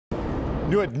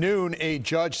New at noon, a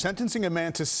judge sentencing a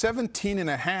man to 17 and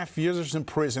a half years in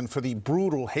prison for the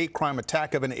brutal hate crime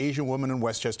attack of an Asian woman in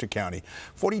Westchester County.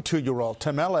 42-year-old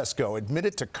Tammel Esco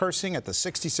admitted to cursing at the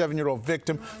 67-year-old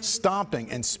victim, stomping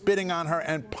and spitting on her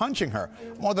and punching her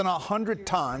more than 100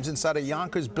 times inside a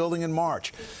Yonkers building in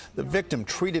March. The victim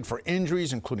treated for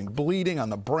injuries, including bleeding on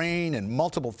the brain and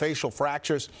multiple facial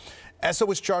fractures. Esco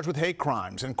was charged with hate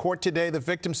crimes. In court today, the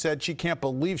victim said she can't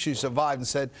believe she survived and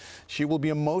said she will be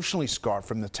emotionally scarred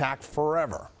from the attack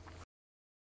forever.